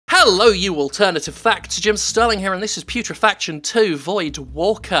Hello, you alternative facts. Jim Sterling here, and this is Putrefaction 2 Void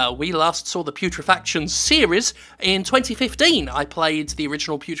Walker. We last saw the Putrefaction series in 2015. I played the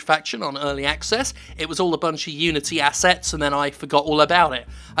original Putrefaction on Early Access. It was all a bunch of Unity assets, and then I forgot all about it.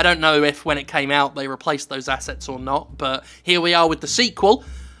 I don't know if when it came out they replaced those assets or not, but here we are with the sequel.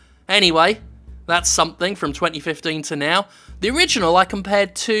 Anyway, that's something from 2015 to now. The original I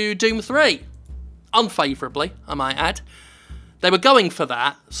compared to Doom 3. Unfavourably, I might add. They were going for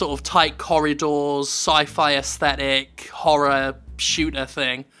that, sort of tight corridors, sci-fi aesthetic, horror shooter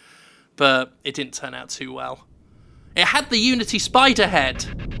thing, but it didn't turn out too well. It had the Unity spider head.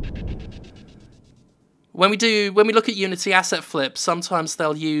 When we look at Unity asset flips, sometimes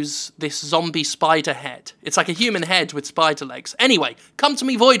they'll use this zombie spider head. It's like a human head with spider legs. Anyway, come to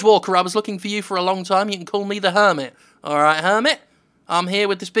me, Voidwalker. I was looking for you for a long time. You can call me the Hermit. Alright, Hermit? I'm here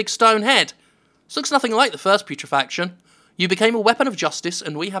with this big stone head. This looks nothing like the first Putrefaction. You became a weapon of justice,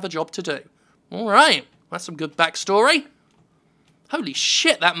 and we have a job to do. Alright, that's some good backstory. Holy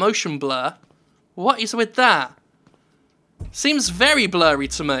shit, that motion blur. What is with that? Seems very blurry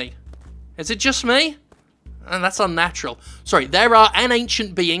to me. Is it just me? And that's unnatural. Sorry, there are an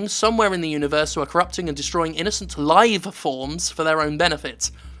ancient beings somewhere in the universe who are corrupting and destroying innocent live forms for their own benefit.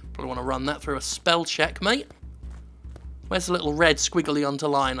 Probably want to run that through a spell check, mate. Where's the little red squiggly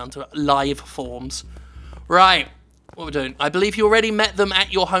underline under live forms? Right. What we're doing? I believe you already met them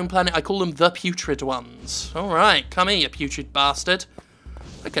at your home planet. I call them the putrid ones. Alright, come here, you putrid bastard.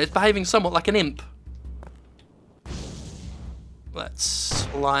 Okay, it's behaving somewhat like an imp. Let's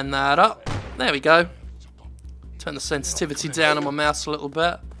line that up. There we go. Turn the sensitivity down on my mouse a little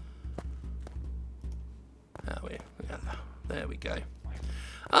bit. There we go.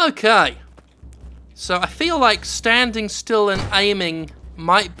 Okay. So I feel like standing still and aiming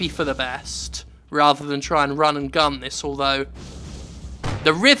might be for the best, rather than try and run and gun this, although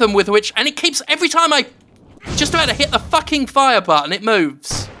the rhythm with which, and it keeps, every time I just about to hit the fucking fire button, it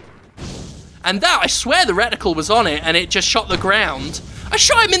moves. And that, I swear the reticle was on it, and it just shot the ground. I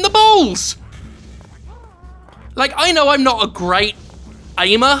shot him in the balls! Like, I know I'm not a great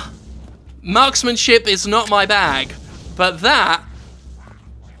aimer. Marksmanship is not my bag. But that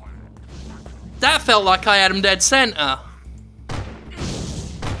felt like I had him dead center.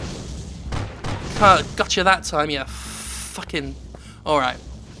 Gotcha that time, yeah. Fucking... Alright.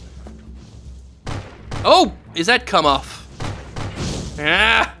 Oh! His head come off.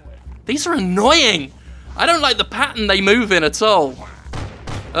 Ah! These are annoying! I don't like the pattern they move in at all.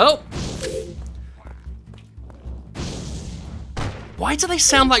 Oh! Why do they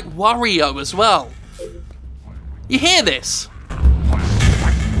sound like Wario as well? You hear this?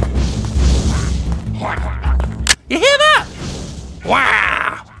 You hear that?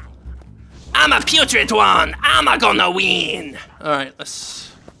 Wow! I'm a putrid one! I'm gonna win! Alright,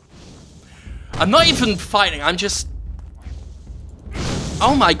 let's... I'm not even fighting, I'm just...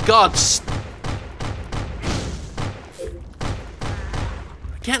 Oh my god!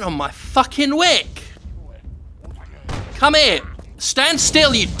 Get on my fucking wick! Come here! Stand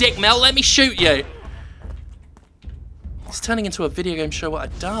still, you dick melt, let me shoot you! It's turning into a video game show what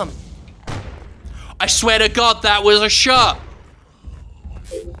I've done. I swear to god that was a shot!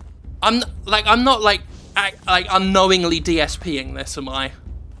 I'm not like unknowingly DSPing this, am I?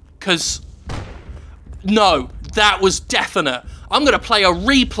 Cause no, that was definite. I'm gonna play a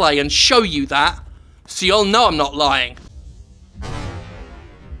replay and show you that, so you'll know I'm not lying.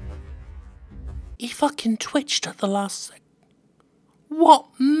 He fucking twitched at the last second. What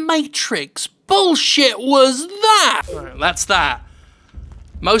Matrix bullshit was that? Right, that's that.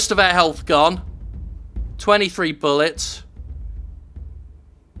 Most of our health gone. 23 bullets.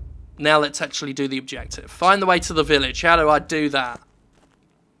 Now let's actually do the objective. Find the way to the village. How do I do that?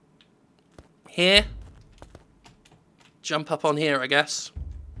 Here. Jump up on here, I guess.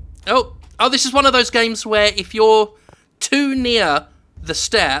 Oh, this is one of those games where if you're too near the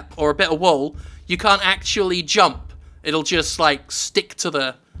step or a bit of wall, you can't actually jump. It'll just like stick to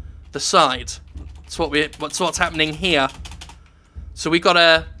the side. That's what's happening here. So we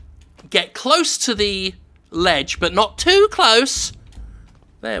gotta get close to the ledge, but not too close.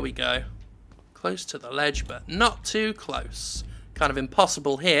 There we go. Close to the ledge, but not too close. Kind of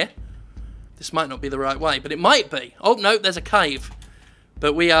impossible here. This might not be the right way, but it might be. Oh, no, there's a cave.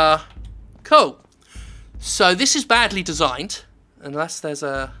 But we are... Cool. So this is badly designed. Unless there's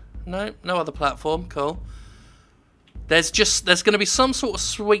a... No other platform. Cool. There's going to be some sort of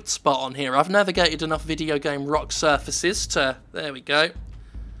sweet spot on here. I've navigated enough video game rock surfaces to... There we go.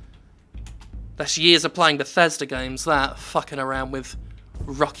 That's years of playing Bethesda games, that. Fucking around with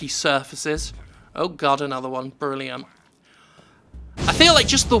rocky surfaces. Oh god, another one. Brilliant. I feel like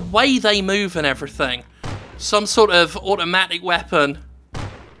just the way they move and everything, some sort of automatic weapon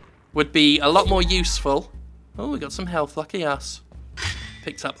would be a lot more useful. Oh, we got some health, lucky us.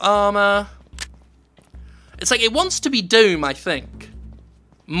 Picked up armor. It's like it wants to be Doom, I think.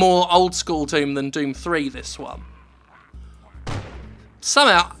 More old school Doom than Doom 3, this one.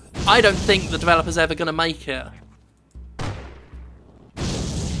 Somehow, I don't think the developer's ever going to make it.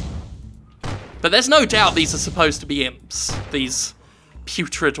 But there's no doubt these are supposed to be imps. These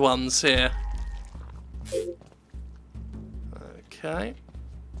putrid ones here. Okay.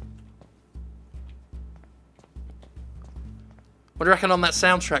 What do you reckon on that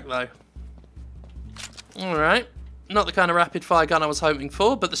soundtrack, though? Alright. Not the kind of rapid-fire gun I was hoping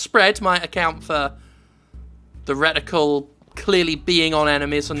for, but the spread might account for the reticle clearly being on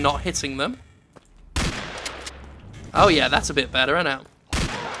enemies and not hitting them. Oh yeah, that's a bit better, isn't it?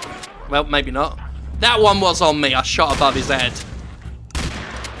 Well, maybe not. That one was on me. I shot above his head.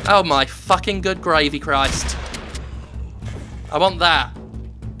 Oh my fucking good gravy Christ. I want that.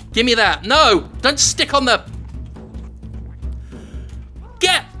 Give me that. No! Don't stick on the...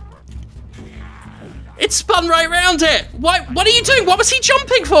 Get! It spun right round it! What are you doing? What was he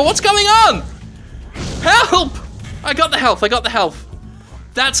jumping for? What's going on? Help! I got the health, I got the health.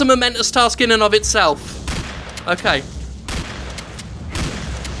 That's a momentous task in and of itself. Okay.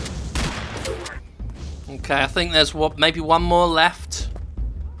 Okay, I think there's maybe one more left.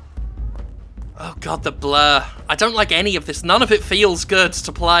 Oh god, the blur. I don't like any of this. None of it feels good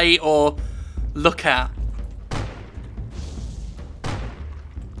to play or look at.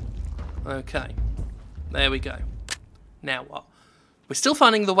 Okay. There we go. Now what? We're still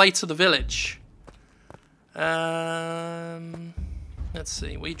finding the way to the village. Let's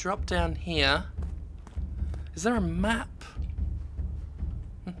see. We drop down here. Is there a map?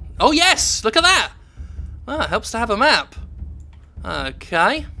 Oh yes! Look at that! Ah, it helps to have a map.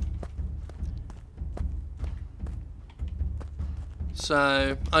 Okay.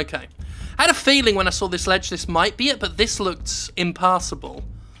 So, okay. I had a feeling when I saw this ledge this might be it, but this looked impassable.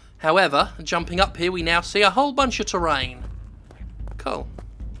 However, jumping up here, we now see a whole bunch of terrain. Cool.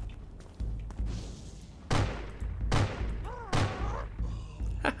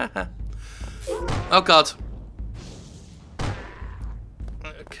 Oh god.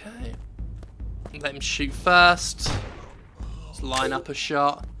 Okay. Let him shoot first. Let's line up a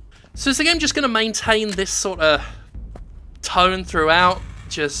shot. So is the game just going to maintain this sort of tone throughout?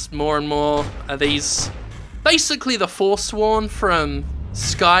 Just more and more of these... Basically the Forsworn from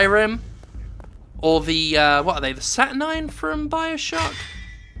Skyrim. Or the, what are they? The Saturnine from Bioshock?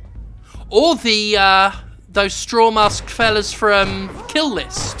 Or the, those straw masked fellas from Kill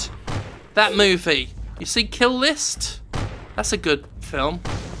List. That movie. You see Kill List? That's a good film.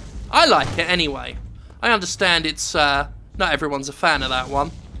 I like it anyway. I understand it's, not everyone's a fan of that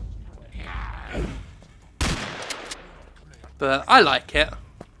one. But I like it.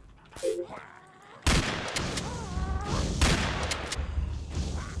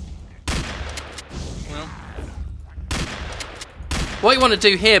 Well, what you want to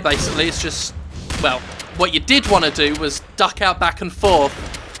do here basically is just, well, what you did want to do was duck out back and forth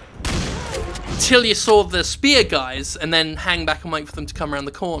till you saw the spear guys and then hang back and wait for them to come around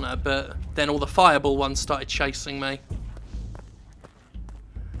the corner, but then all the fireball ones started chasing me.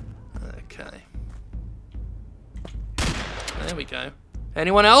 Okay. There we go.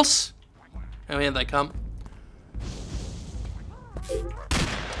 Anyone else? Oh, here they come.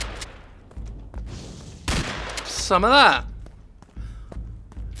 Some of that.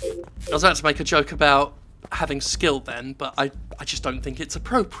 I was about to make a joke about having skill then, but I just don't think it's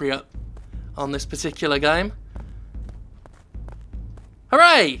appropriate on this particular game.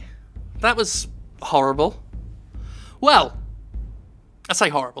 Hooray! That was horrible. Well, I say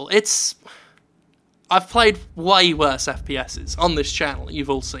horrible. I've played way worse FPSs on this channel. You've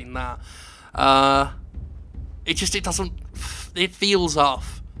all seen that. It feels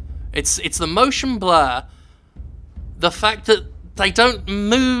off. It's the motion blur. The fact that they don't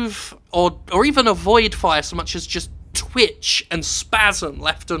move or even avoid fire so much as just twitch and spasm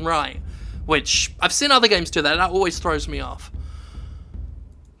left and right. Which, I've seen other games do that, that always throws me off.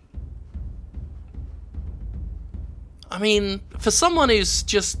 I mean, for someone who's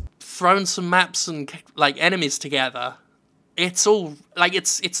just thrown some maps and, like, enemies together, it's all, like,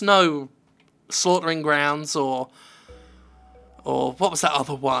 it's no Slaughtering Grounds or what was that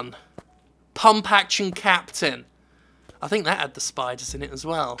other one? Putrefaction Captain. I think that had the spiders in it as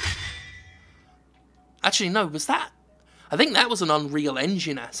well. Actually, no, was that... I think that was an Unreal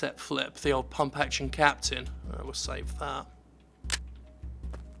Engine asset flip, the old Putrefaction Captain. I will save that.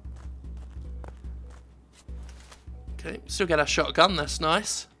 Okay, still get our shotgun, that's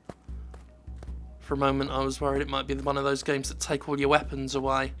nice. For a moment I was worried it might be one of those games that take all your weapons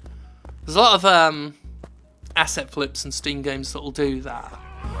away. There's a lot of asset flips and Steam games that'll do that.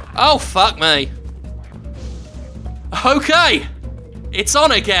 Oh, fuck me. Okay, it's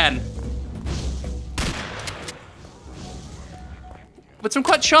on again. With some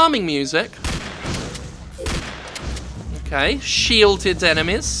quite charming music. Okay, shielded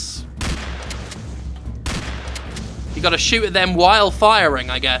enemies. You gotta shoot at them while firing,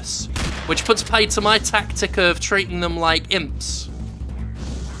 I guess. Which puts paid to my tactic of treating them like imps.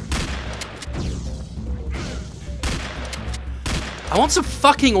 I want some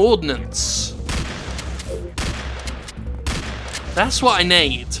fucking ordnance. That's what I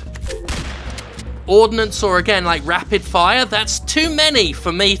need. Ordnance or, again, like rapid fire. That's too many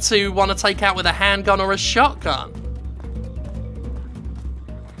for me to want to take out with a handgun or a shotgun.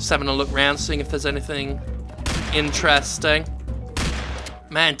 Just having a look around, seeing if there's anything interesting.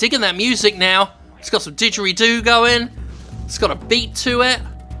 Man, digging that music now. It's got some didgeridoo going. It's got a beat to it.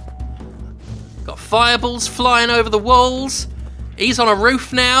 Got fireballs flying over the walls. He's on a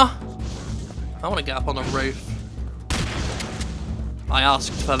roof now. I want to get up on a roof. I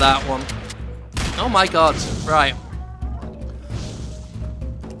asked for that one. Oh my god. Right.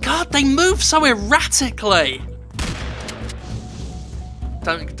 God, they move so erratically.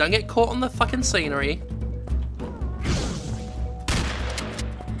 Don't get caught on the fucking scenery.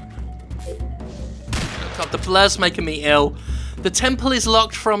 God, the blur's making me ill. The temple is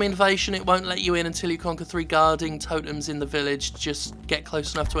locked from invasion. It won't let you in until you conquer 3 guarding totems in the village. Just get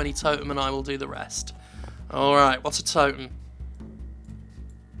close enough to any totem and I will do the rest. Alright, what's a totem?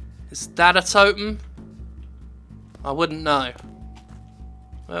 Is that a totem? I wouldn't know.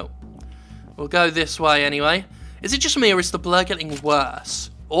 Well, we'll go this way anyway. Is it just me or is the blur getting worse?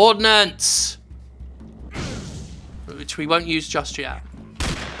 Ordnance! Which we won't use just yet.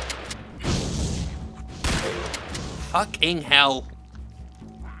 Fucking hell.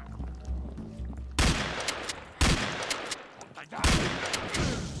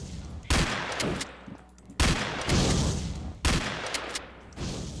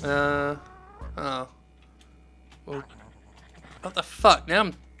 Oh. Well, what the fuck? Now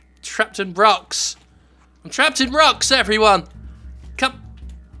I'm trapped in rocks. I'm trapped in rocks, everyone! Come.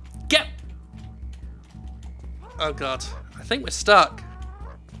 Get. Oh god. I think we're stuck.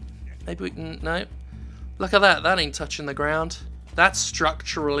 Maybe we can. No. Look at that. That ain't touching the ground. That's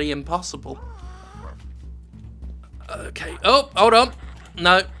structurally impossible. Okay. Oh, hold on.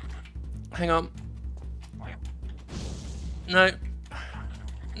 No. Hang on. No.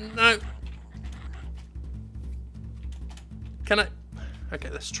 No. Can I? Okay,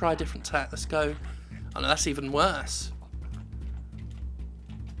 let's try a different tack. Let's go. Oh no, that's even worse.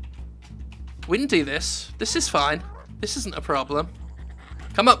 We can do this. This is fine. This isn't a problem.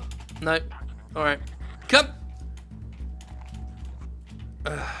 Come up. No. Alright. Come.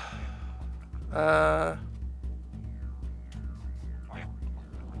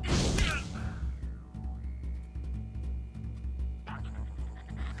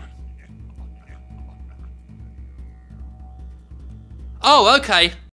 Oh, okay.